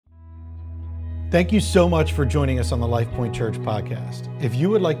Thank you so much for joining us on the LifePoint Church podcast. If you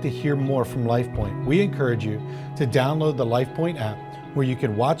would like to hear more from LifePoint, we encourage you to download the LifePoint app where you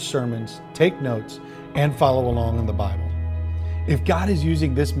can watch sermons, take notes, and follow along in the Bible. If God is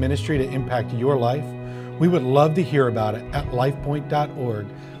using this ministry to impact your life, we would love to hear about it at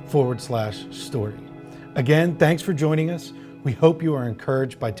lifepoint.org/story. Again, thanks for joining us. We hope you are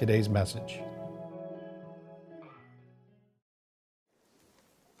encouraged by today's message.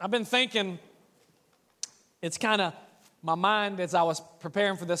 I've been thinking, it's kind of, my mind as I was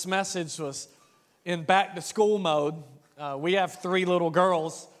preparing for this message was in back to school mode. We have three little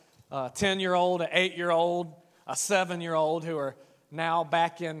girls, a 10-year-old, an 8-year-old, a 7-year-old who are now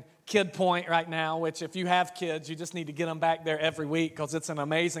back in Kid Point right now, which if you have kids, you just need to get them back there every week because it's an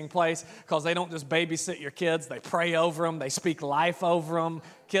amazing place because they don't just babysit your kids. They pray over them. They speak life over them.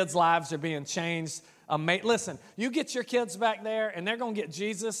 Kids' lives are being changed. Listen, you get your kids back there and they're going to get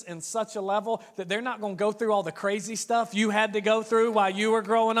Jesus in such a level that they're not going to go through all the crazy stuff you had to go through while you were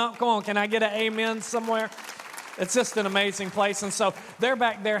growing up. Come on, can I get an amen somewhere? It's just an amazing place. And so they're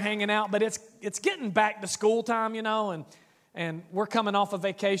back there hanging out, but it's getting back to school time, you know, and we're coming off a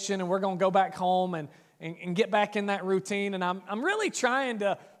vacation and we're going to go back home and get back in that routine. And I'm really trying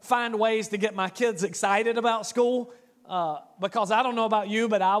to find ways to get my kids excited about school. Because I don't know about you,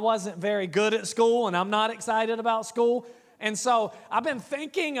 but I wasn't very good at school, and I'm not excited about school. And so I've been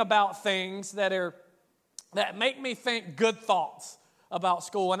thinking about things that make me think good thoughts about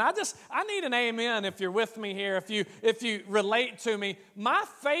school. And I need an amen if you're with me here, if you relate to me. My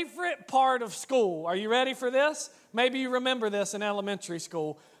favorite part of school, are you ready for this? Maybe you remember this in elementary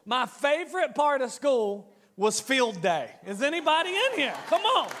school. My favorite part of school was field day. Is anybody in here? Come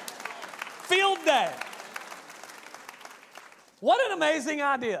on. Field day. What an amazing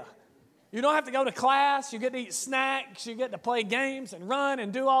idea. You don't have to go to class. You get to eat snacks. You get to play games and run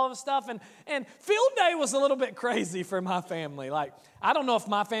and do all of the stuff. And field day was a little bit crazy for my family. Like, I don't know if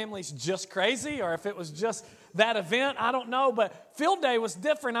my family's just crazy or if it was just that event. I don't know. But field day was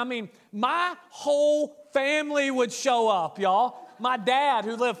different. I mean, my whole family would show up, y'all. My dad,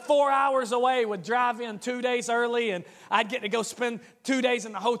 who lived 4 hours away, would drive in 2 days early, and I'd get to go spend 2 days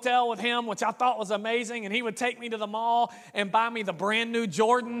in the hotel with him, which I thought was amazing, and he would take me to the mall and buy me the brand new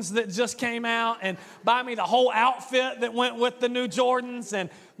Jordans that just came out and buy me the whole outfit that went with the new Jordans, and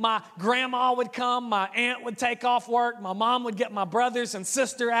my grandma would come, my aunt would take off work, my mom would get my brothers and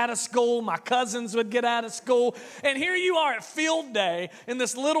sister out of school, my cousins would get out of school, and here you are at field day in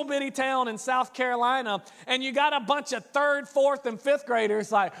this little bitty town in South Carolina, and you got a bunch of 3rd, 4th, and 5th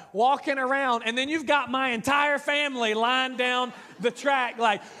graders like walking around, and then you've got my entire family lying down the track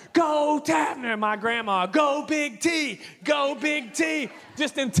like, go Tavner, my grandma, go Big T, go Big T,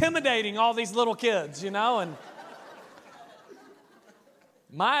 just intimidating all these little kids, you know, and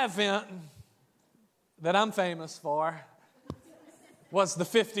my event that I'm famous for was the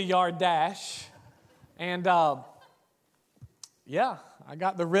 50-yard dash. And, yeah, I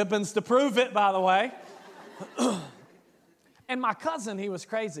got the ribbons to prove it, by the way. And my cousin, he was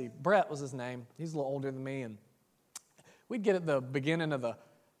crazy. Brett was his name. He's a little older than me. And we'd get at the beginning of the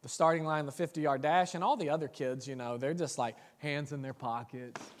starting line, the 50-yard dash, and all the other kids, you know, they're just like hands in their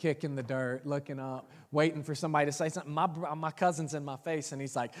pockets, kicking the dirt, looking up, waiting for somebody to say something. My cousin's in my face, and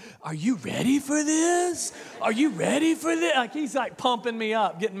he's like, are you ready for this? Are you ready for this? Like, he's like pumping me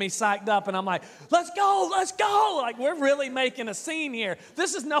up, getting me psyched up, and I'm like, let's go, let's go. Like, we're really making a scene here.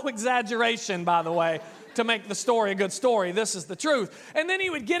 This is no exaggeration, by the way, to make the story a good story. This is the truth. And then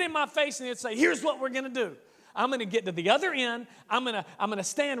he would get in my face, and he'd say, here's what we're going to do. I'm going to get to the other end. I'm going to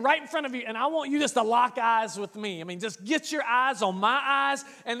stand right in front of you, and I want you just to lock eyes with me. I mean, just get your eyes on my eyes,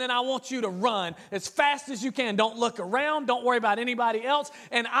 and then I want you to run as fast as you can. Don't look around. Don't worry about anybody else.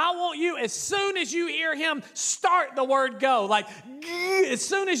 And I want you, as soon as you hear him start the word go, like as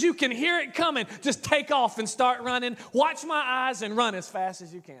soon as you can hear it coming, just take off and start running. Watch my eyes and run as fast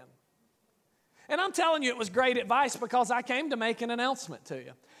as you can. And I'm telling you, it was great advice because I came to make an announcement to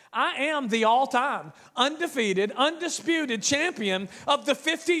you. I am the all-time, undefeated, undisputed champion of the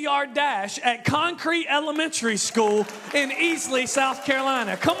 50-yard dash at Concrete Elementary School in Easley, South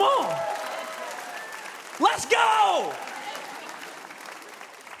Carolina. Come on. Let's go.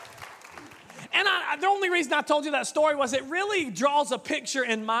 And the only reason I told you that story was it really draws a picture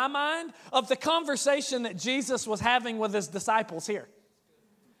in my mind of the conversation that Jesus was having with his disciples here.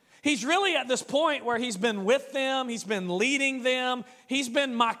 He's really at this point where he's been with them, he's been leading them, he's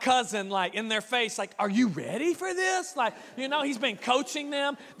been my cousin, like in their face, like, are you ready for this? Like, you know, he's been coaching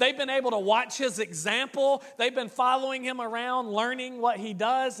them. They've been able to watch his example. They've been following him around, learning what he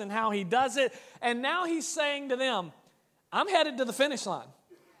does and how he does it. And now he's saying to them, I'm headed to the finish line.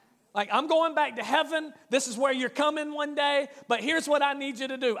 Like, I'm going back to heaven. This is where you're coming one day. But here's what I need you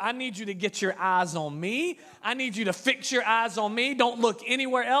to do. I need you to get your eyes on me. I need you to fix your eyes on me. Don't look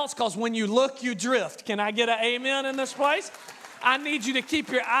anywhere else, because when you look, you drift. Can I get an amen in this place? I need you to keep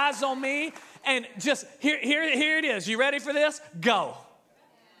your eyes on me. And just, here it is. You ready for this? Go.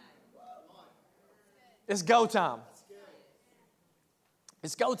 It's go time.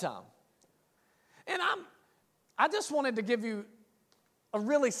 It's go time. And I just wanted to give you a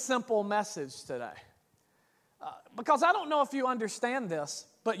really simple message today. Because I don't know if you understand this,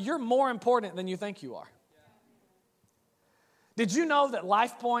 but you're more important than you think you are. Did you know that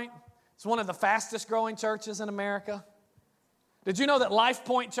Life Point is one of the fastest growing churches in America? Did you know that Life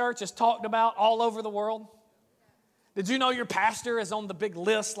Point Church is talked about all over the world? Did you know your pastor is on the big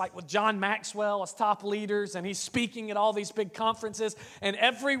list, like with John Maxwell as top leaders, and he's speaking at all these big conferences, and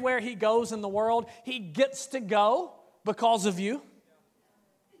everywhere he goes in the world, he gets to go because of you?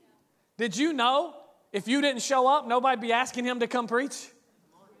 Did you know if you didn't show up, nobody'd be asking him to come preach?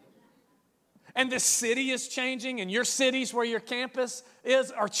 And this city is changing, and your cities where your campus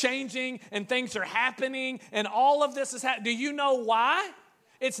is are changing, and things are happening, and all of this is happening. Do you know why?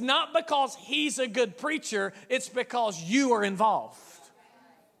 It's not because he's a good preacher, it's because you are involved.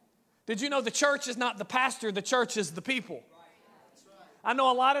 Did you know the church is not the pastor, the church is the people? I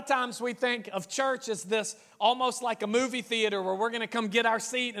know a lot of times we think of church as this almost like a movie theater where we're going to come get our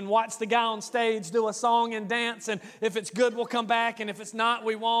seat and watch the guy on stage do a song and dance, and if it's good, we'll come back, and if it's not,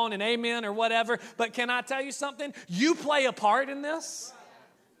 we won't, and amen or whatever. But can I tell you something? You play a part in this.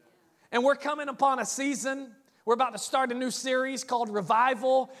 And we're coming upon a season. We're about to start a new series called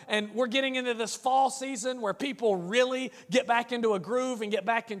Revival, and we're getting into this fall season where people really get back into a groove and get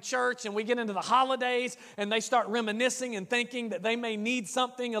back in church, and we get into the holidays, and they start reminiscing and thinking that they may need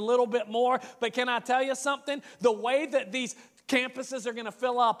something a little bit more. But can I tell you something? The way that these campuses are going to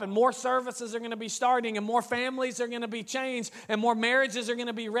fill up, and more services are going to be starting, and more families are going to be changed, and more marriages are going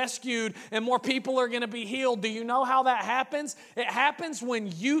to be rescued, and more people are going to be healed. Do you know how that happens? It happens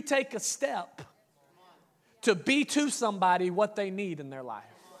when you take a step to be to somebody what they need in their life.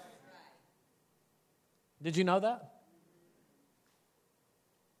 Did you know that?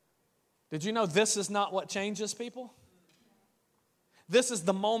 Did you know this is not what changes people? This is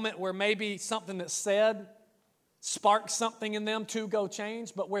the moment where maybe something that's said sparks something in them to go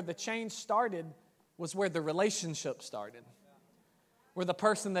change, but where the change started was where the relationship started, where the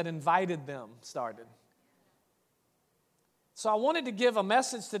person that invited them started. So I wanted to give a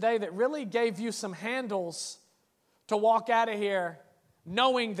message today that really gave you some handles to walk out of here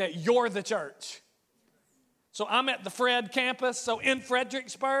knowing that you're the church. So I'm at the Fred campus, so in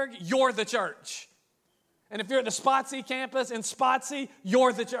Fredericksburg, you're the church. And if you're at the Spotsy campus, in Spotsy,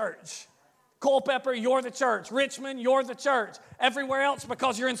 you're the church. Culpeper, you're the church. Richmond, you're the church. Everywhere else,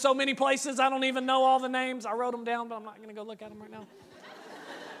 because you're in so many places, I don't even know all the names. I wrote them down, but I'm not going to go look at them right now.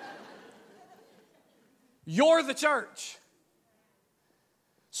 You're the church.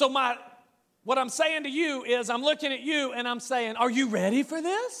 So what I'm saying to you is I'm looking at you and I'm saying, are you ready for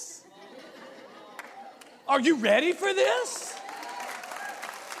this? Are you ready for this?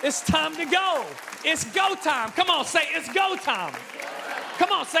 It's time to go. It's go time. Come on, say it's go time.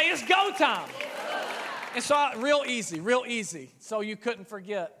 Come on, say it's go time. And so real easy. So you couldn't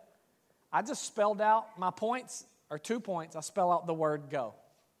forget. I just spelled out my points, or 2 points. I spell out the word go.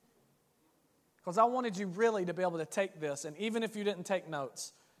 Because I wanted you really to be able to take this, and even if you didn't take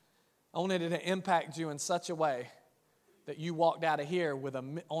notes, I wanted it to impact you in such a way that you walked out of here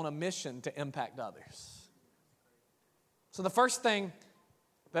on a mission to impact others. So the first thing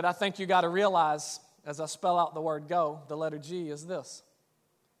that I think you got to realize as I spell out the word go, the letter G, is this.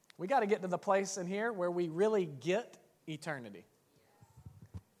 We got to get to the place in here where we really get eternity.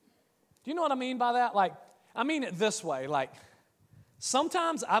 Do you know what I mean by that? Like, I mean it this way. Like,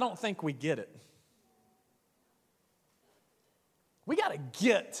 sometimes I don't think we get it. We got to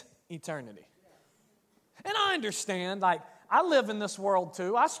get eternity. And I understand, like, I live in this world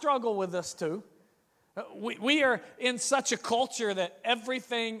too. I struggle with this too. We are in such a culture that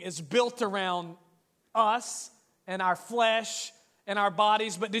everything is built around us and our flesh and our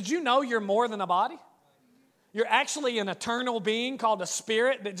bodies. But did you know you're more than a body? You're actually an eternal being called a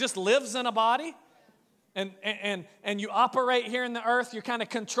spirit that just lives in a body. And you operate here in the earth, you're kind of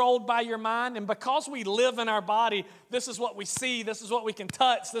controlled by your mind. And because we live in our body, this is what we see, this is what we can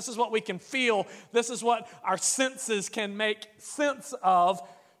touch, this is what we can feel, this is what our senses can make sense of,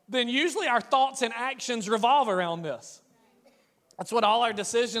 then usually our thoughts and actions revolve around this. That's what all our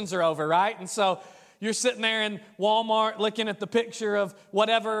decisions are over, right? And so, you're sitting there in Walmart looking at the picture of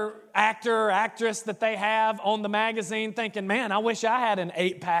whatever actor or actress that they have on the magazine thinking, man, I wish I had an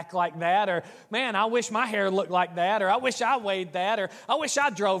 8-pack like that, or man, I wish my hair looked like that, or I wish I weighed that, or I wish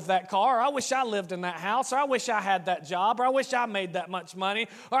I drove that car, or I wish I lived in that house, or I wish I had that job, or I wish I made that much money,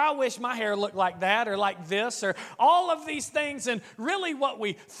 or I wish my hair looked like that, or like this, or all of these things. And really what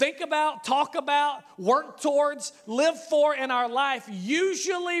we think about, talk about, work towards, live for in our life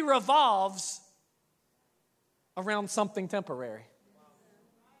usually revolves around something temporary.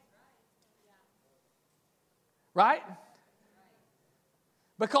 Right?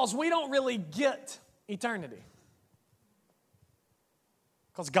 Because we don't really get eternity.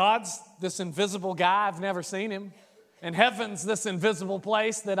 Because God's this invisible guy, I've never seen him. And heaven's this invisible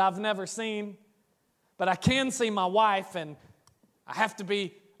place that I've never seen. But I can see my wife, and I have to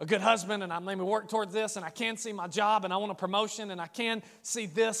be a good husband, and I'm going to work towards this, and I can see my job, and I want a promotion, and I can see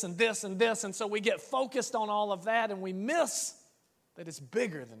this and this and this. And so we get focused on all of that, and we miss that it's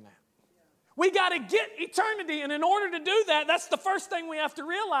bigger than that. We got to get eternity, and in order to do that, that's the first thing we have to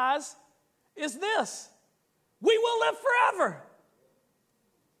realize is this: we will live forever.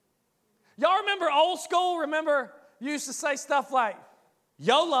 Y'all remember old school? Remember you used to say stuff like,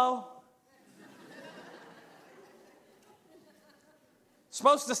 YOLO.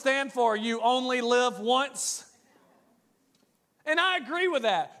 Supposed to stand for you only live once. And I agree with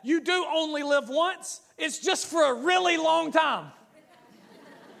that. You do only live once. It's just for a really long time.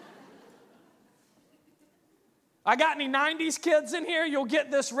 I got any 90s kids in here? You'll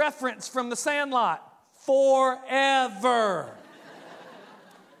get this reference from The Sandlot. Forever.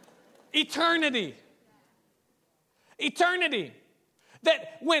 Eternity. Eternity.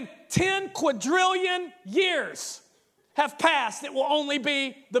 That when 10 quadrillion years have passed, it will only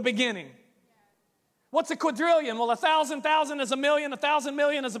be the beginning. What's a quadrillion? Well, 1,000 is a million, 1,000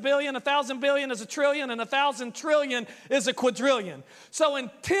 million is a billion, 1,000 billion is a trillion, and 1,000 trillion is a quadrillion. So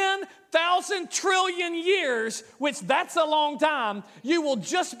in 10,000 trillion years, which that's a long time, you will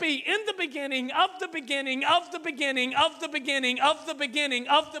just be in the beginning of the beginning of the beginning of the beginning of the beginning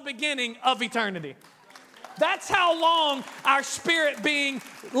of the beginning of eternity. That's how long our spirit being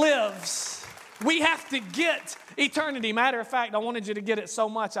lives. We have to get eternity. Matter of fact, I wanted you to get it so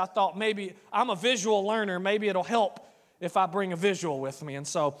much, I thought maybe I'm a visual learner. Maybe it'll help if I bring a visual with me. And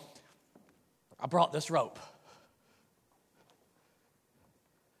so I brought this rope.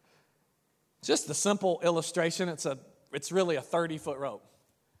 Just a simple illustration. It's really a 30-foot rope.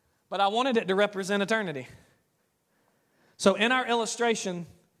 But I wanted it to represent eternity. So in our illustration,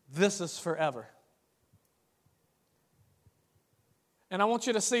 this is forever. And I want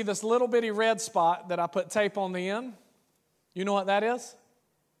you to see this little bitty red spot that I put tape on the end. You know what that is?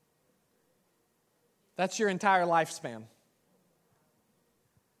 That's your entire lifespan.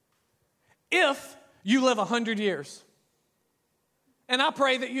 If you live 100 years, and I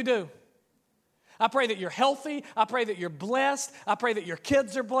pray that you do. I pray that you're healthy. I pray that you're blessed. I pray that your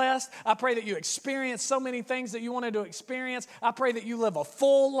kids are blessed. I pray that you experience so many things that you wanted to experience. I pray that you live a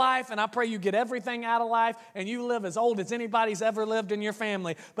full life, and I pray you get everything out of life, and you live as old as anybody's ever lived in your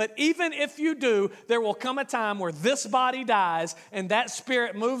family. But even if you do, there will come a time where this body dies, and that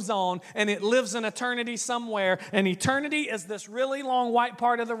spirit moves on, and it lives in eternity somewhere. And eternity is this really long white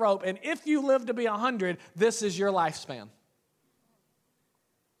part of the rope. And if you live to be 100, this is your lifespan.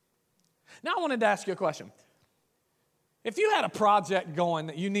 Now I wanted to ask you a question. If you had a project going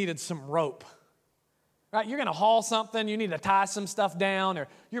that you needed some rope, right? You're going to haul something, you need to tie some stuff down, or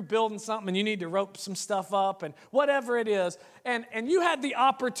you're building something and you need to rope some stuff up, and whatever it is, and you had the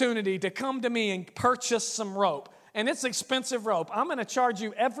opportunity to come to me and purchase some rope, and it's expensive rope. I'm going to charge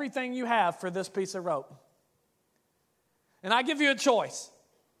you everything you have for this piece of rope. And I give you a choice.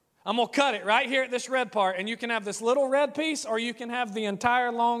 I'm going to cut it right here at this red part, and you can have this little red piece, or you can have the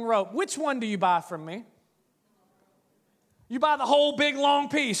entire long rope. Which one do you buy from me? You buy the whole big long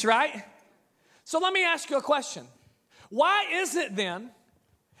piece, right? So let me ask you a question. Why is it then,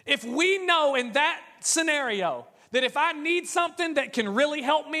 if we know in that scenario that if I need something that can really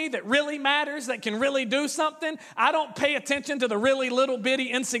help me, that really matters, that can really do something, I don't pay attention to the really little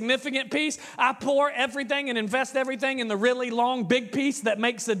bitty insignificant piece. I pour everything and invest everything in the really long big piece that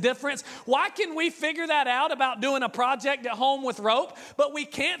makes a difference. Why can we figure that out about doing a project at home with rope, but we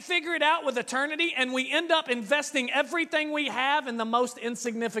can't figure it out with eternity, and we end up investing everything we have in the most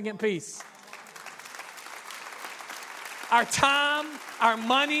insignificant piece? Our time, our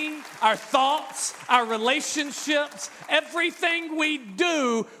money, our thoughts, our relationships, everything we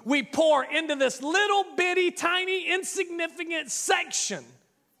do, we pour into this little bitty, tiny, insignificant section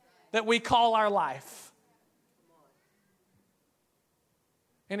that we call our life.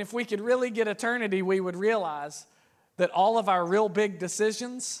 And if we could really get eternity, we would realize that all of our real big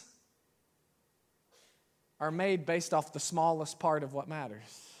decisions are made based off the smallest part of what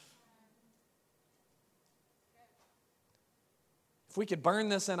matters. If we could burn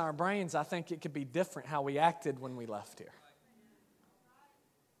this in our brains, I think it could be different how we acted when we left here.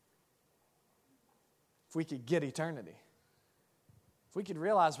 If we could get eternity. If we could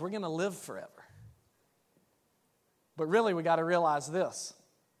realize we're going to live forever. But really, we got to realize this.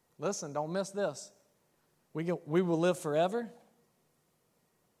 Listen, don't miss this. We will live forever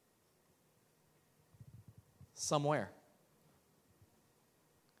somewhere.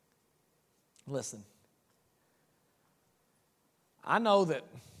 Listen. I know that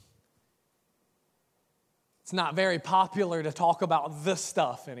it's not very popular to talk about this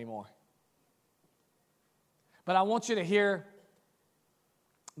stuff anymore. But I want you to hear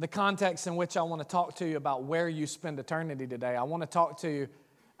the context in which I want to talk to you about where you spend eternity today. I want to talk to you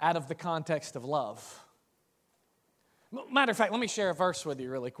out of the context of love. Matter of fact, let me share a verse with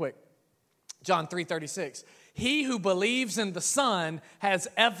you really quick. John 3:36. He who believes in the Son has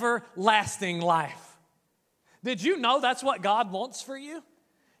everlasting life. Did you know that's what God wants for you?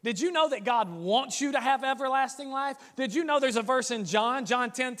 Did you know that God wants you to have everlasting life? Did you know there's a verse in John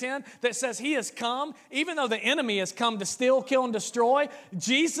 10:10, that says he has come, even though the enemy has come to steal, kill, and destroy,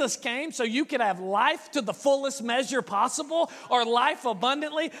 Jesus came so you could have life to the fullest measure possible, or life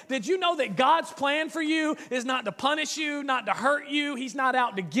abundantly? Did you know that God's plan for you is not to punish you, not to hurt you? He's not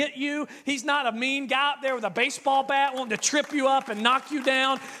out to get you. He's not a mean guy out there with a baseball bat wanting to trip you up and knock you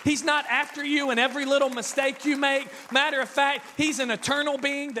down. He's not after you and every little mistake you make. Matter of fact, he's an eternal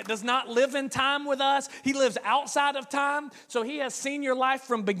being that does not live in time with us. He lives outside of time, so he has seen your life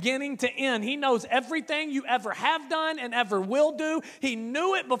from beginning to end. He knows everything you ever have done and ever will do. He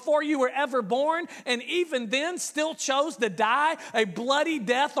knew it before you were ever born, and even then still chose to die a bloody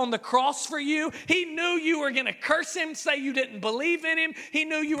death on the cross for you. He knew you were going to curse him, say you didn't believe in him. He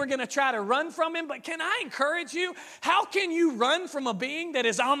knew you were going to try to run from him. But can I encourage you? How can you run from a being that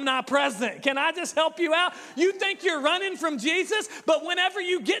is omnipresent? Can I just help you out? You think you're running from Jesus, but whenever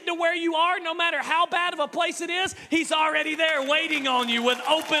you get to where you are, no matter how bad of a place it is, he's already there waiting on you with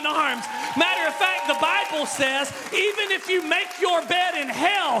open arms. Matter of fact, the Bible says, even if you make your bed in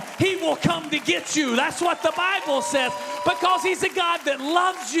hell, he will come to get you. That's what the Bible says, because he's a God that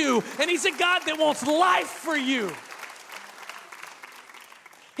loves you, and he's a God that wants life for you.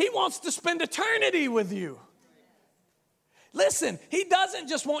 He wants to spend eternity with you. Listen, he doesn't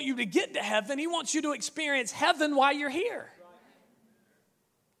just want you to get to heaven. He wants you to experience heaven while you're here.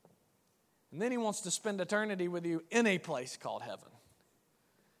 And then he wants to spend eternity with you in a place called heaven.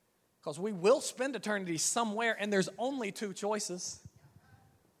 Because we will spend eternity somewhere, and there's only two choices.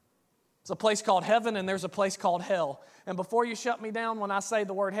 It's a place called heaven, and there's a place called hell. And before you shut me down when I say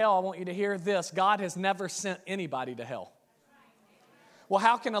the word hell, I want you to hear this. God has never sent anybody to hell. Well,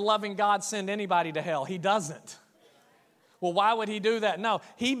 how can a loving God send anybody to hell? He doesn't. Well, why would he do that? No,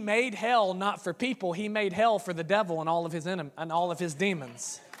 he made hell not for people. He made hell for the devil and all of his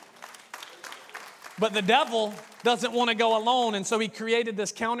demons. But the devil doesn't want to go alone, and so he created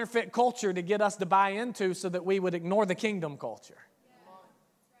this counterfeit culture to get us to buy into so that we would ignore the kingdom culture.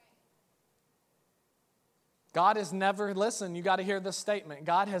 God has never, listen, you got to hear this statement.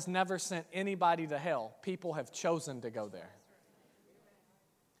 God has never sent anybody to hell. People have chosen to go there.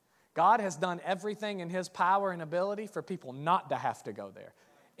 God has done everything in his power and ability for people not to have to go there,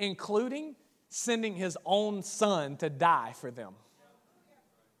 including sending his own son to die for them.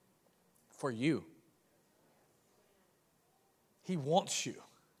 For you. He wants you.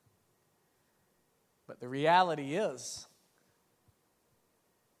 But the reality is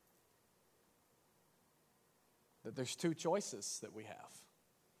that there's two choices that we have.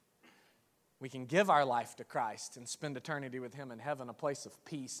 We can give our life to Christ and spend eternity with him in heaven, a place of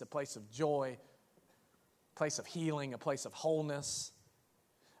peace, a place of joy, a place of healing, a place of wholeness,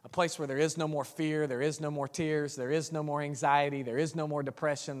 a place where there is no more fear, there is no more tears, there is no more anxiety, there is no more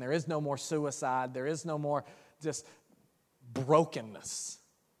depression, there is no more suicide, there is no more just brokenness.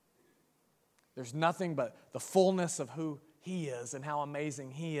 There's nothing but the fullness of who he is and how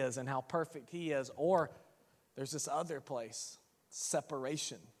amazing he is and how perfect he is. Or there's this other place,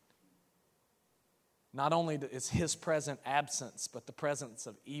 separation. Not only is his present absence, but the presence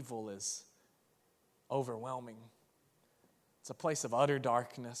of evil is overwhelming. It's a place of utter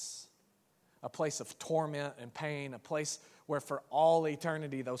darkness, a place of torment and pain, a place where for all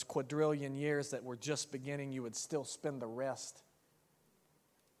eternity, those quadrillion years that were just beginning, you would still spend the rest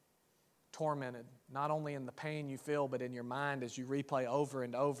tormented, not only in the pain you feel, but in your mind as you replay over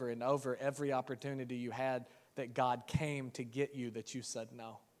and over and over every opportunity you had that God came to get you that you said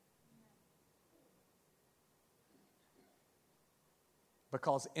no?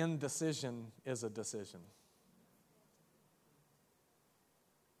 Because indecision is a decision.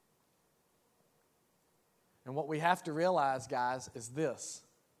 And what we have to realize, guys, is this.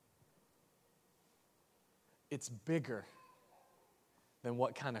 It's bigger than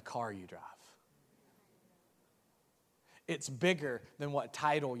what kind of car you drive. It's bigger than what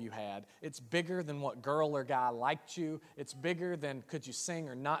title you had. It's bigger than what girl or guy liked you. It's bigger than could you sing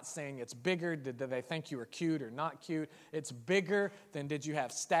or not sing. It's bigger did they think you were cute or not cute. It's bigger than did you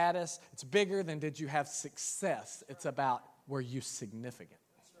have status. It's bigger than did you have success. It's about were you significant.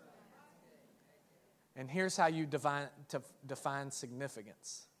 And here's how you define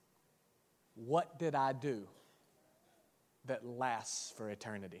significance. What did I do that lasts for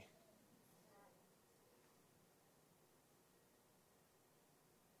eternity?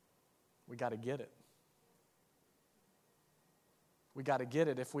 We got to get it. We got to get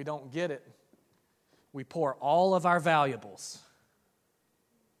it. If we don't get it, we pour all of our valuables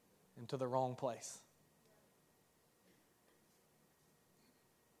into the wrong place.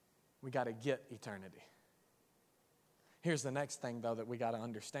 We got to get eternity. Here's the next thing, though, that we got to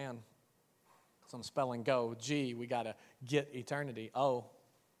understand. So I'm spelling go. G, we got to get eternity. O,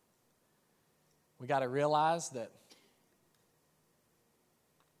 we got to realize that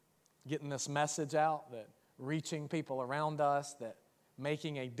getting this message out, that reaching people around us, that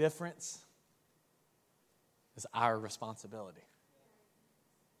making a difference is our responsibility.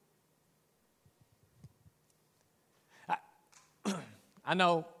 I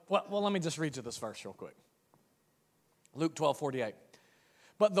know, well, let me just read you this verse real quick. Luke 12:48.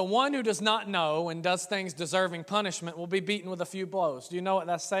 But the one who does not know and does things deserving punishment will be beaten with a few blows. Do you know what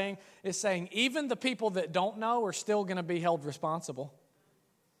that's saying? It's saying even the people that don't know are still going to be held responsible.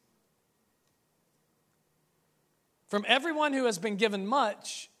 From everyone who has been given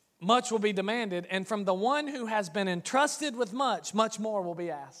much, much will be demanded. And from the one who has been entrusted with much, much more will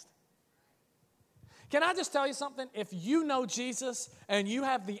be asked. Can I just tell you something? If you know Jesus and you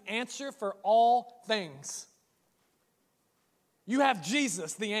have the answer for all things, you have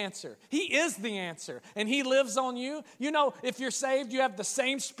Jesus, the answer. He is the answer, and He lives on you. You know, if you're saved, you have the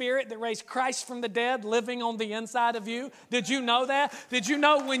same Spirit that raised Christ from the dead living on the inside of you. Did you know that? Did you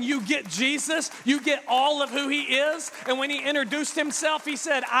know when you get Jesus, you get all of who He is? And when He introduced Himself, He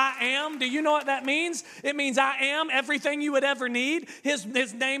said, I am. Do you know what that means? It means I am everything you would ever need. His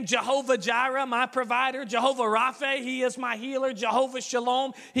name, Jehovah Jireh, my provider. Jehovah Rapha, He is my healer. Jehovah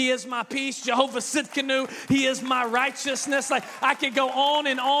Shalom, He is my peace. Jehovah Sitkanu, He is my righteousness. Like, I could go on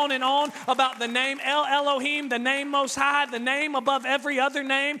and on and on about the name El Elohim, the name Most High, the name above every other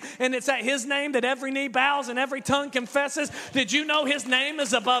name. And it's at His name that every knee bows and every tongue confesses. Did you know His name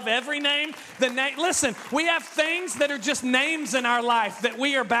is above every name? Listen, we have things that are just names in our life that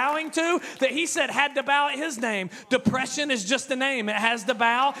we are bowing to that He said had to bow at His name. Depression is just a name. It has to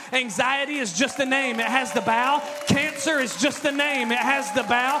bow. Anxiety is just a name. It has to bow. Cancer is just a name. It has to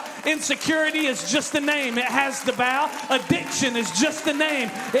bow. Insecurity is just a name. It has to bow. Addiction is just a name.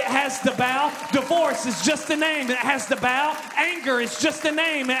 It has to bow. Divorce is just a name. It has to bow. Anger is just a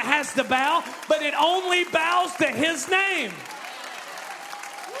name. It has to bow. But it only bows to His name.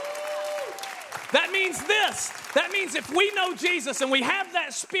 That means this. That means if we know Jesus and we have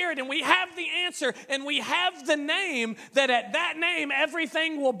that Spirit and we have the answer and we have the name, that at that name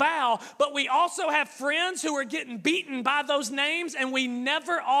everything will bow. But we also have friends who are getting beaten by those names and we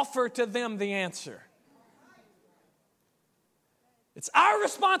never offer to them the answer. It's our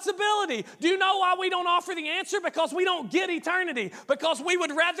responsibility. Do you know why we don't offer the answer? Because we don't get eternity. Because we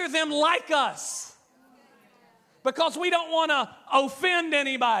would rather them like us. Because we don't want to offend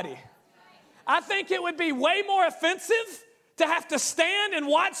anybody. I think it would be way more offensive to have to stand and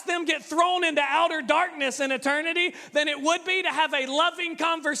watch them get thrown into outer darkness in eternity than it would be to have a loving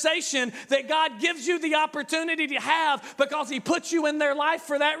conversation that God gives you the opportunity to have because He put you in their life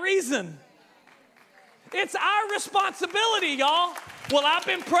for that reason. It's our responsibility, y'all. Well, I've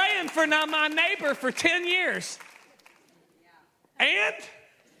been praying for my neighbor for 10 years.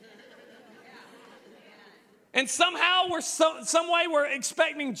 And somehow some way we're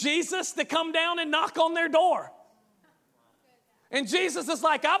expecting Jesus to come down and knock on their door. And Jesus is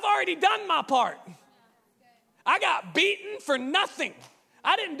like, I've already done my part. I got beaten for nothing.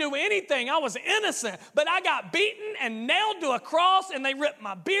 I didn't do anything. I was innocent. But I got beaten and nailed to a cross, and they ripped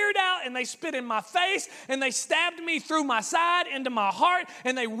my beard out, and they spit in my face, and they stabbed me through my side into my heart,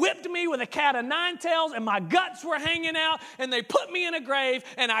 and they whipped me with a cat of nine tails, and my guts were hanging out, and they put me in a grave,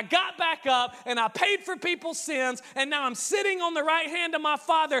 and I got back up, and I paid for people's sins, and now I'm sitting on the right hand of my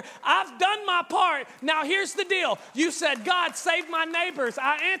Father. I've done my part. Now here's the deal. You said, God, save my neighbors.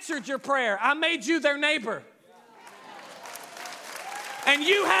 I answered your prayer. I made you their neighbor. And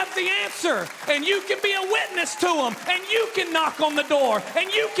you have the answer, and you can be a witness to them, and you can knock on the door,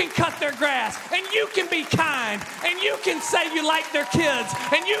 and you can cut their grass, and you can be kind, and you can say you like their kids,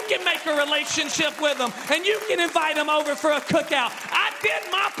 and you can make a relationship with them, and you can invite them over for a cookout. I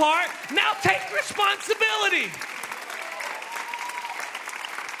did my part. Now take responsibility.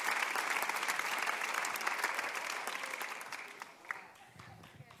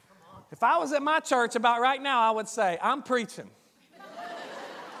 If I was at my church about right now, I would say, I'm preaching.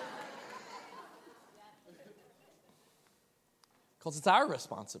 Because it's our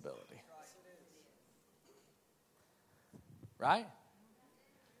responsibility. Right?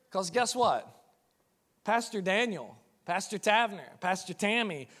 Because guess what? Pastor Daniel, Pastor Tavner, Pastor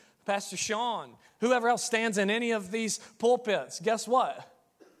Tammy, Pastor Sean, whoever else stands in any of these pulpits, guess what?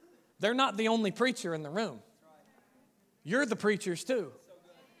 They're not the only preacher in the room. You're the preachers too.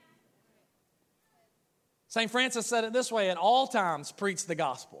 St. Francis said it this way, at all times preach the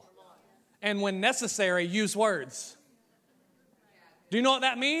gospel. And when necessary, use words. Do you know what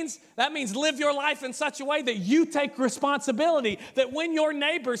that means? That means live your life in such a way that you take responsibility, that when your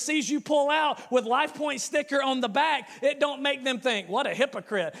neighbor sees you pull out with LifePoint sticker on the back, it don't make them think, what a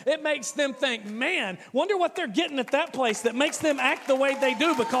hypocrite. It makes them think, man, wonder what they're getting at that place that makes them act the way they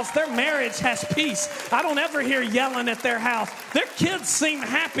do because their marriage has peace. I don't ever hear yelling at their house. Their kids seem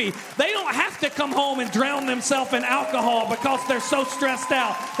happy. They don't have to come home and drown themselves in alcohol because they're so stressed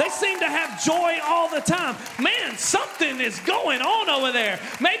out. They seem to have joy all the time. Man, something is going on over there.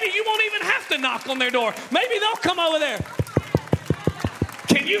 Maybe you won't even have to knock on their door. Maybe they'll come over there.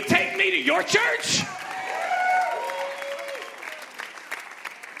 Can you take me to your church?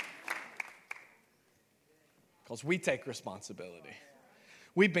 Because we take responsibility.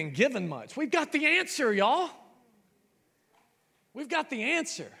 We've been given much. We've got the answer, y'all. We've got the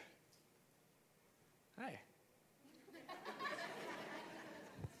answer. Hey.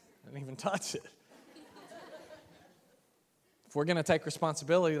 I didn't even touch it. If we're going to take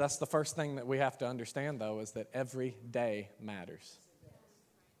responsibility, that's the first thing that we have to understand, though, is that every day matters.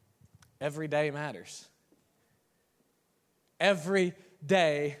 Every day matters. Every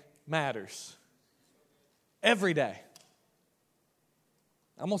day matters. Every day.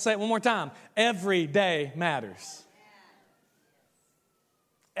 I'm going to say it one more time. Every day matters.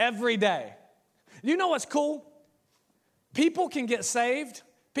 Every day. You know what's cool? People can get saved.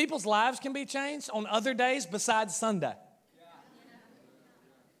 People's lives can be changed on other days besides Sunday.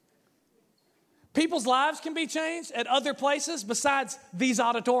 People's lives can be changed at other places besides these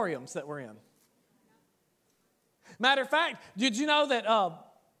auditoriums that we're in. Matter of fact, did you know that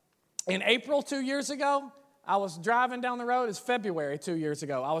in April 2 years ago, I was driving down the road. It's February 2 years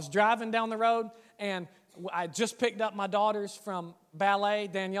ago. I was driving down the road, and I just picked up my daughters from ballet.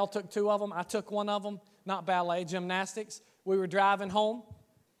 Danielle took two of them. I took one of them, not ballet, gymnastics. We were driving home.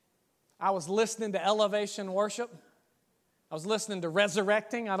 I was listening to Elevation Worship. I was listening to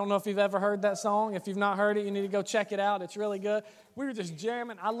Resurrecting. I don't know if you've ever heard that song. If you've not heard it, you need to go check it out. It's really good. We were just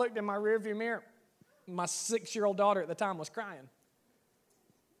jamming. I looked in my rearview mirror. My 6-year-old daughter at the time was crying.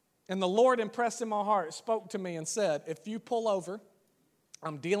 And the Lord impressed in my heart, spoke to me and said, if you pull over,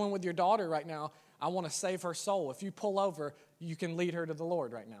 I'm dealing with your daughter right now. I want to save her soul. If you pull over, you can lead her to the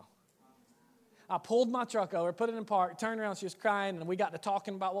Lord right now. I pulled my truck over, put it in park, turned around, she was crying, and we got to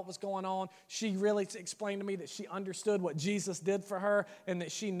talking about what was going on. She really explained to me that she understood what Jesus did for her and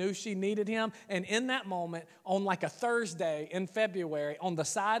that she knew she needed him. And in that moment, on like a Thursday in February, on the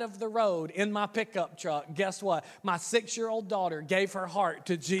side of the road in my pickup truck, guess what? My 6-year-old daughter gave her heart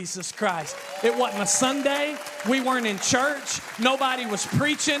to Jesus Christ. It wasn't a Sunday. We weren't in church. Nobody was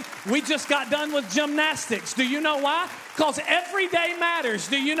preaching. We just got done with gymnastics. Do you know why? Because every day matters.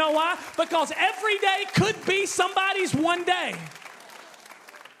 Do you know why? Because every day could be somebody's one day.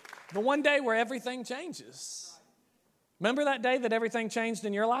 The one day where everything changes. Remember that day that everything changed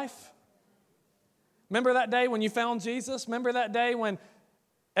in your life? Remember that day when you found Jesus? Remember that day when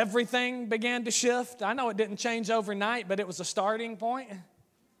everything began to shift? I know it didn't change overnight, but it was a starting point.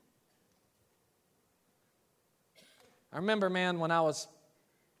 I remember, man, when I was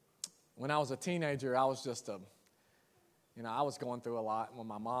a teenager, I was just I was going through a lot. When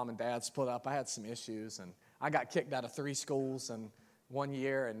my mom and dad split up, I had some issues, and I got kicked out of 3 schools, and one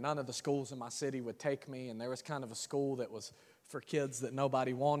year, and none of the schools in my city would take me, and there was kind of a school that was for kids that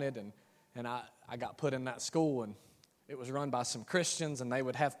nobody wanted, and I got put in that school, and it was run by some Christians, and they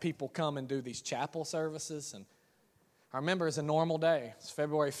would have people come and do these chapel services, and I remember it was a normal day. It's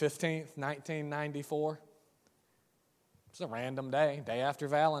February 15th, 1994. It's a random day after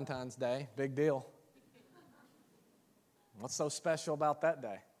Valentine's Day, big deal. What's so special about that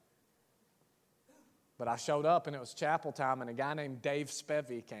day? But I showed up, and it was chapel time, and a guy named Dave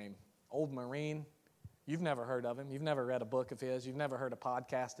Spivey came, old Marine. You've never heard of him. You've never read a book of his. You've never heard a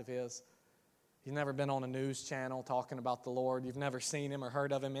podcast of his. He's never been on a news channel talking about the Lord. You've never seen him or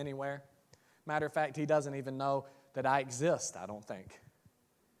heard of him anywhere. Matter of fact, he doesn't even know that I exist, I don't think.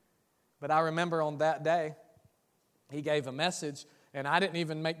 But I remember on that day, he gave a message, and I didn't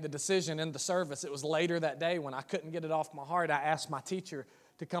even make the decision in the service. It was later that day when I couldn't get it off my heart. I asked my teacher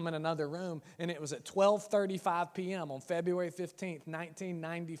to come in another room, and it was at 12:35 p.m. on February 15th,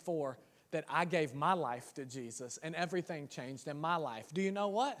 1994, that I gave my life to Jesus, and everything changed in my life. Do you know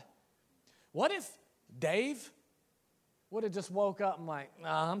what? What if Dave would have just woke up and like,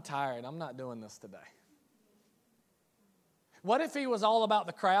 nah, I'm tired. I'm not doing this today. What if he was all about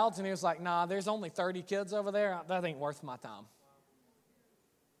the crowds and he was like, nah, there's only 30 kids over there. That ain't worth my time.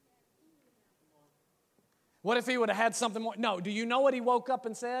 What if he would have had something more? No, do you know what he woke up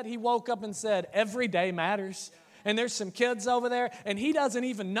and said? He woke up and said, every day matters. And there's some kids over there, and he doesn't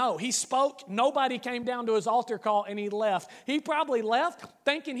even know. He spoke, nobody came down to his altar call, and he left. He probably left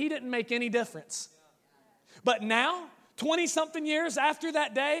thinking he didn't make any difference. But now, 20-something years after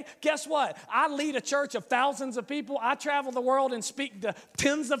that day, guess what? I lead a church of thousands of people. I travel the world and speak to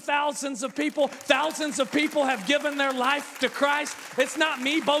tens of thousands of people. Thousands of people have given their life to Christ. It's not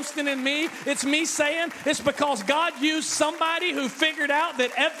me boasting in me. It's me saying it's because God used somebody who figured out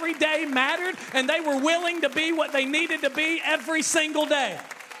that every day mattered, and they were willing to be what they needed to be every single day.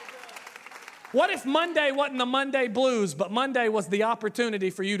 What if Monday wasn't the Monday blues, but Monday was the opportunity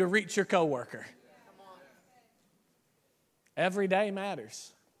for you to reach your coworker? Every day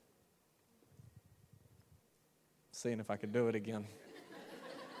matters. Seeing if I could do it again.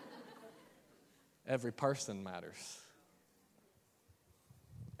 Every person matters.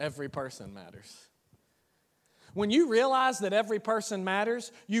 Every person matters. When you realize that every person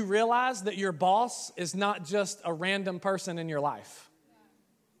matters, you realize that your boss is not just a random person in your life.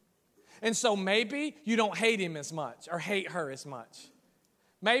 And so maybe you don't hate him as much or hate her as much.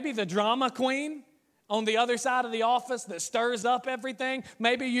 Maybe the drama queen on the other side of the office that stirs up everything,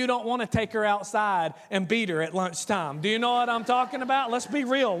 maybe you don't want to take her outside and beat her at lunchtime. Do you know what I'm talking about? Let's be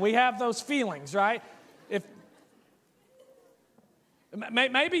real. We have those feelings, right?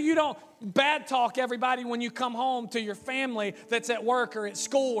 Maybe you don't bad talk everybody when you come home to your family that's at work or at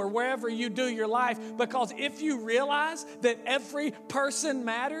school or wherever you do your life, because if you realize that every person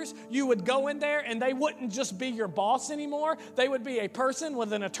matters, you would go in there and they wouldn't just be your boss anymore. They would be a person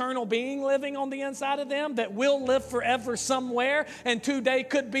with an eternal being living on the inside of them that will live forever somewhere, and today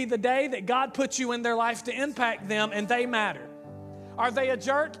could be the day that God puts you in their life to impact them, and they matter. Are they a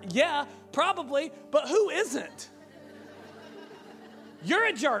jerk? Yeah, probably, but who isn't? You're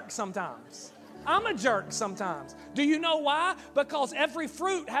a jerk sometimes. I'm a jerk sometimes. Do you know why? Because every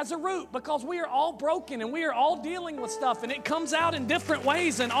fruit has a root. Because we are all broken and we are all dealing with stuff, and it comes out in different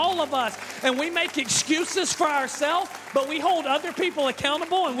ways in all of us. And we make excuses for ourselves, but we hold other people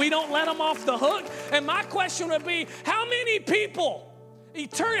accountable and we don't let them off the hook. And my question would be, how many people's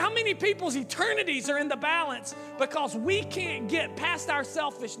eternities are in the balance because we can't get past our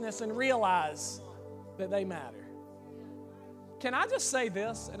selfishness and realize that they matter? Can I just say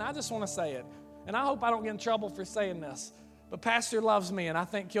this? And I just want to say it. And I hope I don't get in trouble for saying this. But Pastor loves me, and I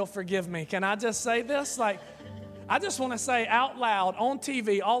think he'll forgive me. Can I just say this? I just want to say out loud on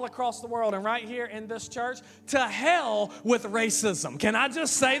TV all across the world and right here in this church, to hell with racism. Can I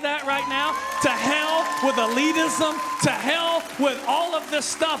just say that right now? To hell with elitism. To hell with all of this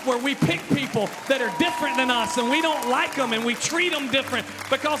stuff where we pick people that are different than us and we don't like them and we treat them different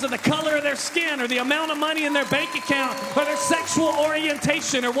because of the color of their skin or the amount of money in their bank account or their sexual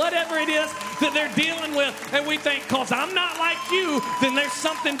orientation or whatever it is that they're dealing with. And we think, because I'm not like you, then there's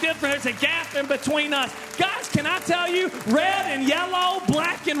something different. There's a gap in between us. Guys, can I tell you, red and yellow,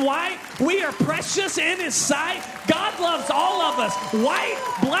 black and white, we are precious in His sight. God loves all of us, white,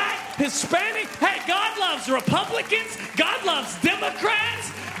 black, Hispanic. Hey, God loves Republicans. God loves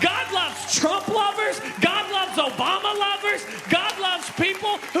Democrats. God loves Trump lovers. God loves Obama lovers. God loves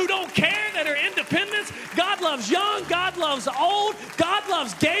people who don't care, that are independents. God loves loves young. God loves old. God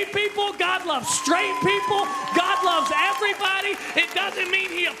loves gay people. God loves straight people. God loves everybody. It doesn't mean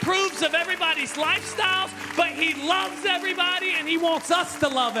he approves of everybody's lifestyles, but he loves everybody and he wants us to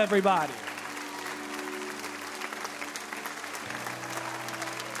love everybody.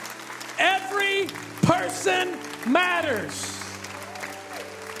 Every person matters.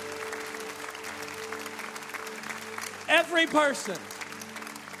 Every person.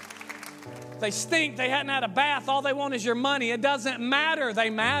 They stink, they hadn't had a bath, all they want is your money. It doesn't matter, they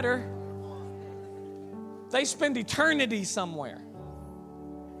matter. They spend eternity somewhere.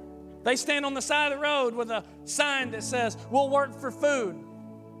 They stand on the side of the road with a sign that says, we'll work for food.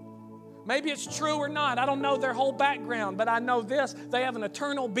 Maybe it's true or not. I don't know their whole background, but I know this. They have an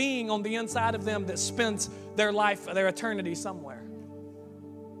eternal being on the inside of them that spends their life, their eternity somewhere.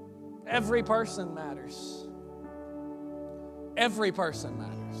 Every person matters. Every person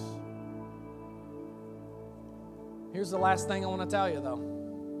matters. Here's the last thing I want to tell you, though.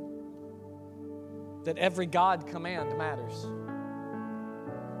 That every God command matters.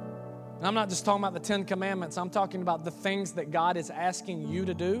 And I'm not just talking about the 10 Commandments. I'm talking about the things that God is asking you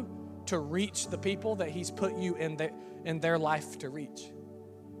to do to reach the people that He's put you in their life to reach.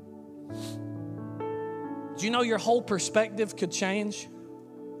 Do you know your whole perspective could change?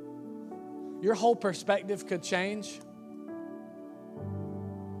 Your whole perspective could change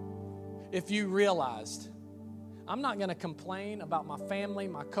if you realized, I'm not going to complain about my family,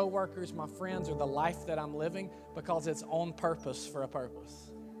 my coworkers, my friends, or the life that I'm living because it's on purpose for a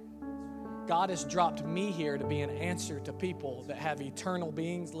purpose. God has dropped me here to be an answer to people that have eternal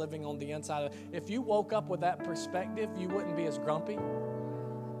beings living on the inside of it. If you woke up with that perspective, you wouldn't be as grumpy.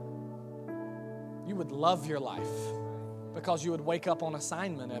 You would love your life because you would wake up on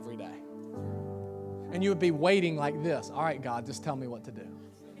assignment every day. And you would be waiting like this. All right, God, just tell me what to do.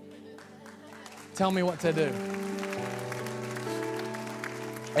 Tell me what to do.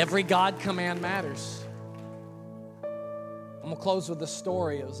 Every God command matters. I'm going to close with this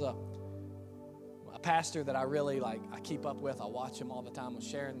story. It was a pastor that I really like, I keep up with. I watch him all the time. Was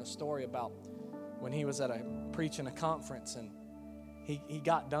sharing the story about when he was preaching a conference, and he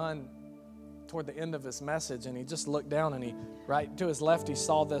got done toward the end of his message, and he just looked down, and right to his left, he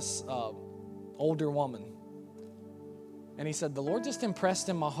saw this older woman. And he said, the Lord just impressed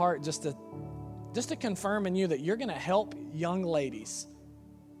in my heart just to confirm in you that you're going to help young ladies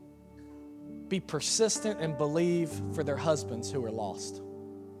be persistent and believe for their husbands who are lost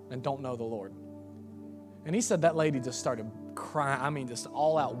and don't know the Lord. And he said that lady just started crying, just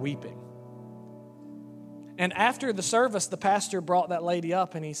all out weeping. And after the service, the pastor brought that lady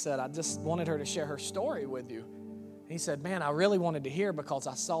up and he said, I just wanted her to share her story with you. He said, man, I really wanted to hear because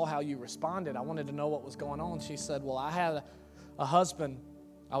I saw how you responded. I wanted to know what was going on. She said, well, I had a husband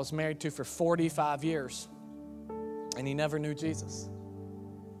I was married to for 45 years, and he never knew Jesus.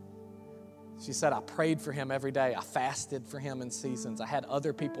 She said, I prayed for him every day. I fasted for him in seasons. I had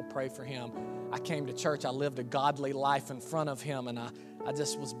other people pray for him. I came to church. I lived a godly life in front of him, and I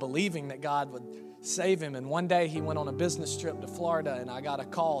just was believing that God would save him. And one day he went on a business trip to Florida, and I got a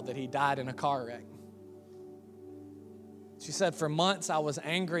call that he died in a car wreck. She said, for months I was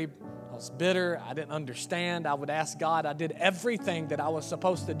angry. I was bitter. I didn't understand. I would ask God, I did everything that I was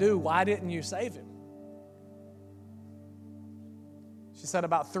supposed to do. Why didn't you save him? She said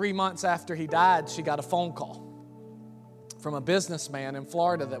about 3 months after he died, she got a phone call from a businessman in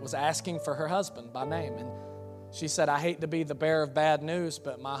Florida that was asking for her husband by name. And she said, I hate to be the bearer of bad news,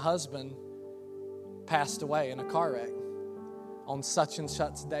 but my husband passed away in a car wreck on such and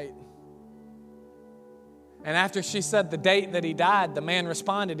such date. And after she said the date that he died, the man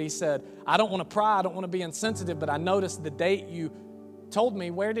responded. He said, I don't want to pry, I don't want to be insensitive, but I noticed the date you told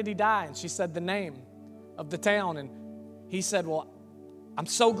me. Where did he die? And she said the name of the town. And he said, well, I'm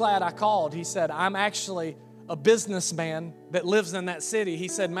so glad I called. He said, I'm actually a businessman that lives in that city. He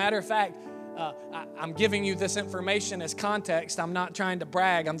said, matter of fact, I'm giving you this information as context. I'm not trying to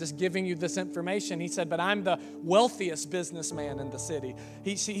brag. I'm just giving you this information. He said, but I'm the wealthiest businessman in the city.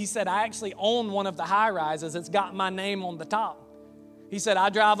 He said, I actually own one of the high rises. It's got my name on the top. He said, I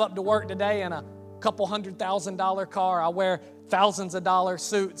drive up to work today in a couple $100,000 car. I wear thousands of dollar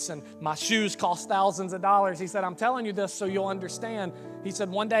suits, and my shoes cost thousands of dollars. He said, I'm telling you this so you'll understand. He said,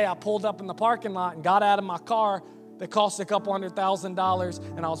 one day I pulled up in the parking lot and got out of my car that cost a couple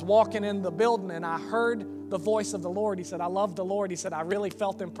 $100,000, and I was walking in the building, and I heard the voice of the Lord. He said, I love the Lord. He said, I really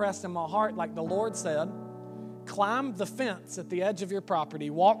felt impressed in my heart, like the Lord said, climb the fence at the edge of your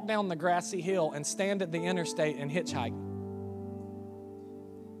property, walk down the grassy hill, and stand at the interstate and hitchhike.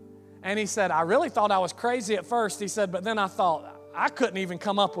 And he said, I really thought I was crazy at first. He said, but then I thought, I couldn't even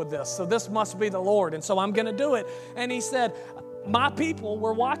come up with this, so this must be the Lord, and so I'm going to do it. And he said, my people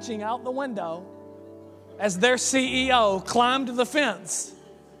were watching out the window as their CEO climbed the fence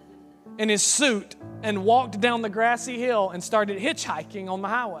in his suit and walked down the grassy hill and started hitchhiking on the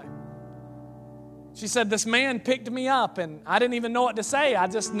highway. She said, this man picked me up, and I didn't even know what to say. I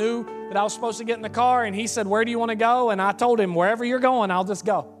just knew that I was supposed to get in the car, and he said, where do you want to go? And I told him, wherever you're going, I'll just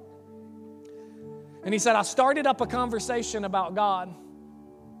go. And he said, I started up a conversation about God.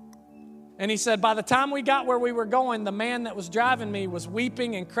 And he said, by the time we got where we were going, the man that was driving me was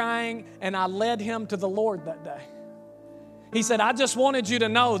weeping and crying, and I led him to the Lord that day. He said, I just wanted you to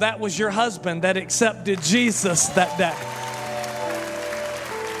know that was your husband that accepted Jesus that day.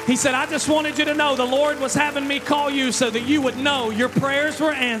 He said, I just wanted you to know the Lord was having me call you so that you would know your prayers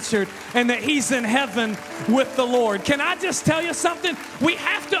were answered and that he's in heaven with the Lord. Can I just tell you something? We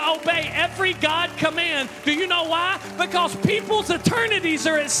have to obey every God command. Do you know why? Because people's eternities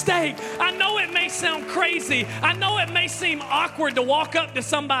are at stake. I know it may sound crazy. I know it may seem awkward to walk up to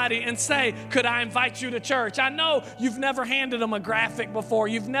somebody and say, could I invite you to church? I know you've never handed them a graphic before.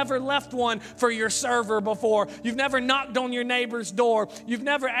 You've never left one for your server before. You've never knocked on your neighbor's door. You've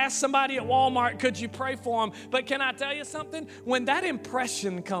never asked somebody at Walmart, could you pray for them? But can I tell you something? When that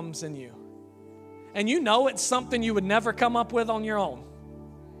impression comes in you, and you know it's something you would never come up with on your own,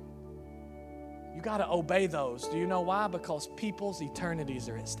 you got to obey those. Do you know why? Because people's eternities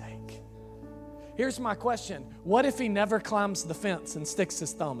are at stake. Here's my question. What if he never climbs the fence and sticks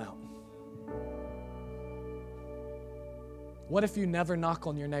his thumb out? What if you never knock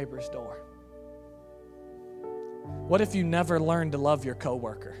on your neighbor's door? What if you never learn to love your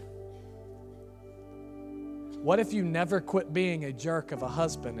coworker? What if you never quit being a jerk of a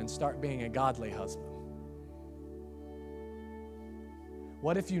husband and start being a godly husband?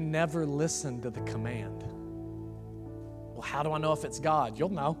 What if you never listen to the command? Well, how do I know if it's God? You'll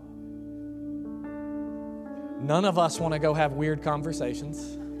know. None of us want to go have weird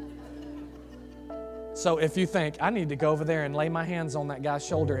conversations. So if you think, I need to go over there and lay my hands on that guy's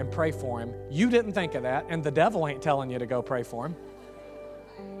shoulder and pray for him, you didn't think of that, and the devil ain't telling you to go pray for him.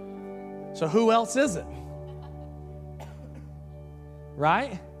 So who else is it?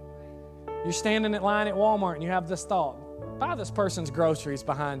 Right? You're standing in line at Walmart and you have this thought. Buy this person's groceries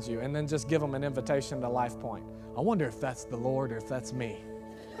behind you and then just give them an invitation to Life Point. I wonder if that's the Lord or if that's me.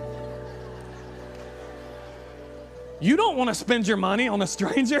 You don't want to spend your money on a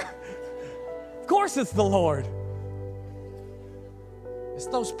stranger. Of course it's the Lord. It's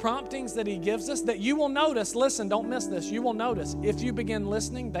those promptings that he gives us that you will notice. Listen, don't miss this. You will notice if you begin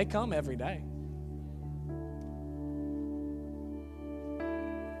listening, they come every day.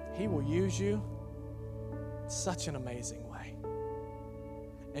 He will use you in such an amazing way.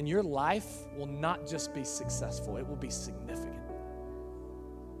 And your life will not just be successful, it will be significant.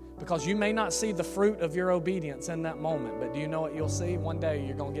 Because you may not see the fruit of your obedience in that moment, but do you know what you'll see? One day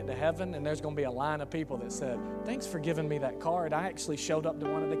you're going to get to heaven and there's going to be a line of people that said, thanks for giving me that card. I actually showed up to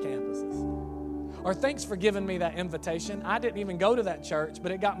one of the campuses. Or thanks for giving me that invitation. I didn't even go to that church,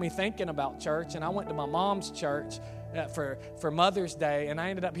 but it got me thinking about church, and I went to my mom's church for Mother's Day, and I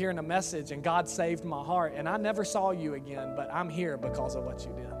ended up hearing a message, and God saved my heart, and I never saw you again, but I'm here because of what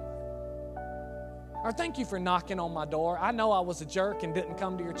you did. Or thank you for knocking on my door. I know I was a jerk and didn't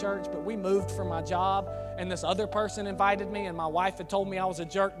come to your church, but we moved for my job, and this other person invited me, and my wife had told me I was a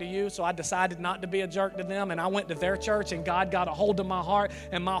jerk to you, so I decided not to be a jerk to them, and I went to their church, and God got a hold of my heart,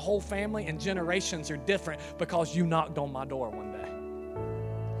 and my whole family and generations are different because you knocked on my door one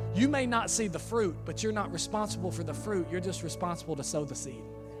day. You may not see the fruit, but you're not responsible for the fruit. You're just responsible to sow the seed.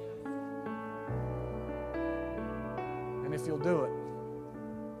 And if you'll do it,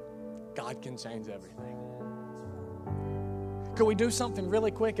 God can change everything. Could we do something really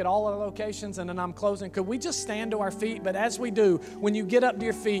quick at all our locations, and then I'm closing? Could we just stand to our feet? But as we do, when you get up to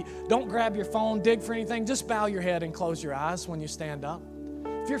your feet, don't grab your phone, dig for anything. Just bow your head and close your eyes when you stand up.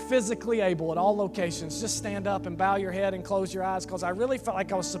 If you're physically able at all locations, just stand up and bow your head and close your eyes, because I really felt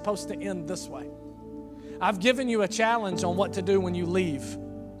like I was supposed to end this way. I've given you a challenge on what to do when you leave,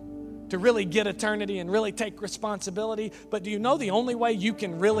 to really get eternity and really take responsibility. But do you know the only way you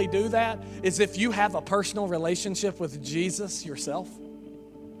can really do that is if you have a personal relationship with Jesus yourself?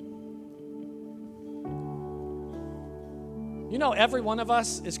 You know, every one of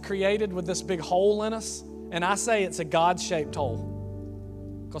us is created with this big hole in us, and I say it's a God-shaped hole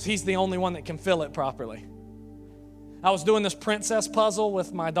because he's the only one that can fill it properly. I was doing this princess puzzle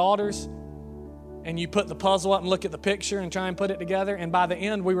with my daughters, and you put the puzzle up and look at the picture and try and put it together, and by the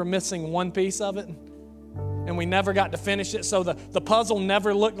end we were missing one piece of it, and we never got to finish it. So the puzzle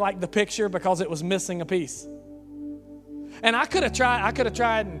never looked like the picture because it was missing a piece. And I could have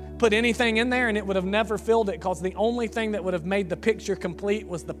tried and put anything in there and it would have never filled it, because the only thing that would have made the picture complete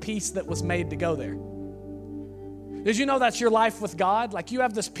was the piece that was made to go there. Did you know that's your life with God? Like, you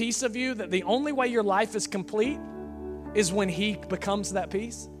have this piece of you that the only way your life is complete is when He becomes that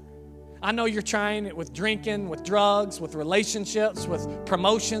piece. I know you're trying it with drinking, with drugs, with relationships, with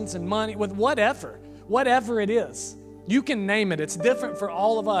promotions and money, with whatever it is. You can name it. It's different for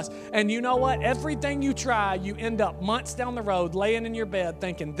all of us. And you know what? Everything you try, you end up months down the road laying in your bed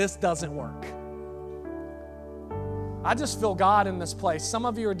thinking, this doesn't work. I just feel God in this place. Some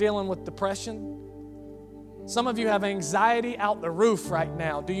of you are dealing with depression. Some of you have anxiety out the roof right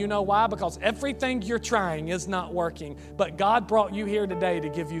now. Do you know why? Because everything you're trying is not working. But God brought you here today to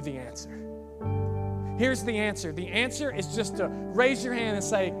give you the answer. Here's the answer. The answer is just to raise your hand and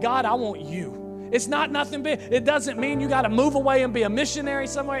say, God, I want you. It's not nothing big. It doesn't mean you got to move away and be a missionary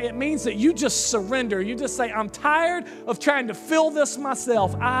somewhere. It means that you just surrender. You just say, I'm tired of trying to fill this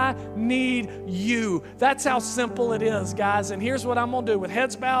myself. I need you. That's how simple it is, guys. And here's what I'm going to do with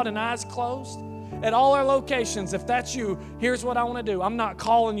heads bowed and eyes closed. At all our locations, if that's you, here's what I want to do. I'm not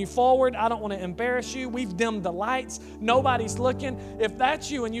calling you forward. I don't want to embarrass you. We've dimmed the lights. Nobody's looking. If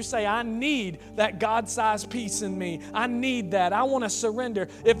that's you and you say, I need that God-sized peace in me. I need that. I want to surrender.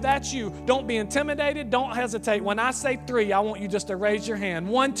 If that's you, don't be intimidated. Don't hesitate. When I say 3, I want you just to raise your hand.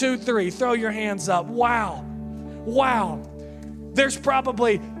 1, 2, 3. Throw your hands up. Wow. Wow. There's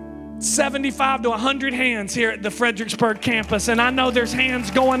probably 75 to 100 hands here at the Fredericksburg campus, and I know there's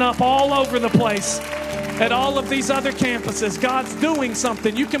hands going up all over the place at all of these other campuses. God's doing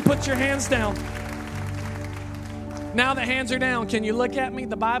something. You can put your hands down. Now the hands are down, can you look at me?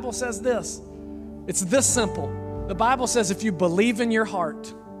 The Bible says this. It's this simple. The Bible says if you believe in your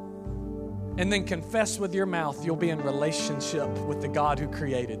heart and then confess with your mouth, you'll be in relationship with the God who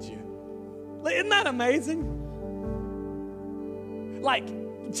created you. Isn't that amazing? Like,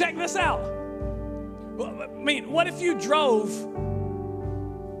 check this out. I mean, what if you drove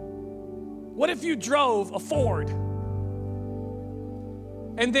a Ford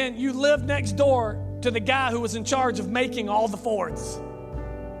and then you lived next door to the guy who was in charge of making all the Fords?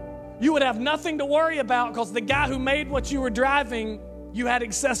 You would have nothing to worry about because the guy who made what you were driving, you had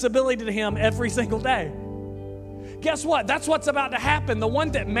accessibility to him every single day. Guess what? That's what's about to happen. The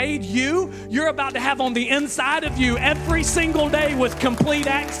one that made you, you're about to have on the inside of you every single day with complete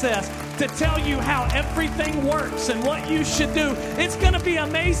access to tell you how everything works and what you should do. It's going to be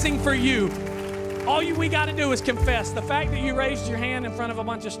amazing for you. All we got to do is confess. The fact that you raised your hand in front of a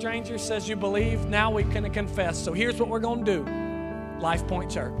bunch of strangers says you believe. Now we can confess. So here's what we're going to do. Life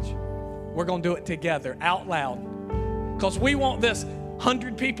Point Church. We're going to do it together, out loud. Because we want this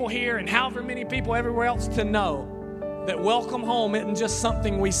 100 people here and however many people everywhere else to know that welcome home isn't just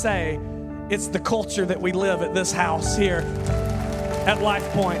something we say, it's the culture that we live at this house here at Life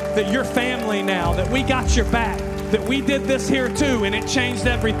Point, that you're family now, that we got your back, that we did this here too, and it changed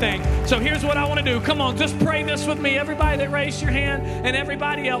everything. So here's what I want to do. Come on, just pray this with me. Everybody that raised your hand and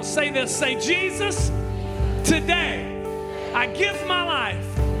everybody else, say this. Say, Jesus, today I give my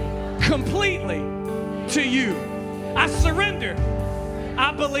life completely to you. I surrender.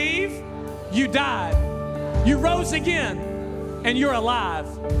 I believe you died. You rose again, and you're alive.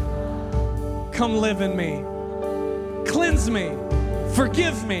 Come live in me. Cleanse me.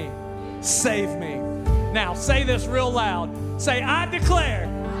 Forgive me. Save me. Now, say this real loud. Say, I declare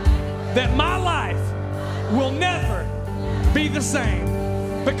that my life will never be the same.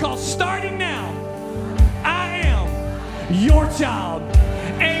 Because starting now, I am your child.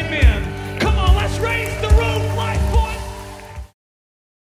 Amen. Come on, let's raise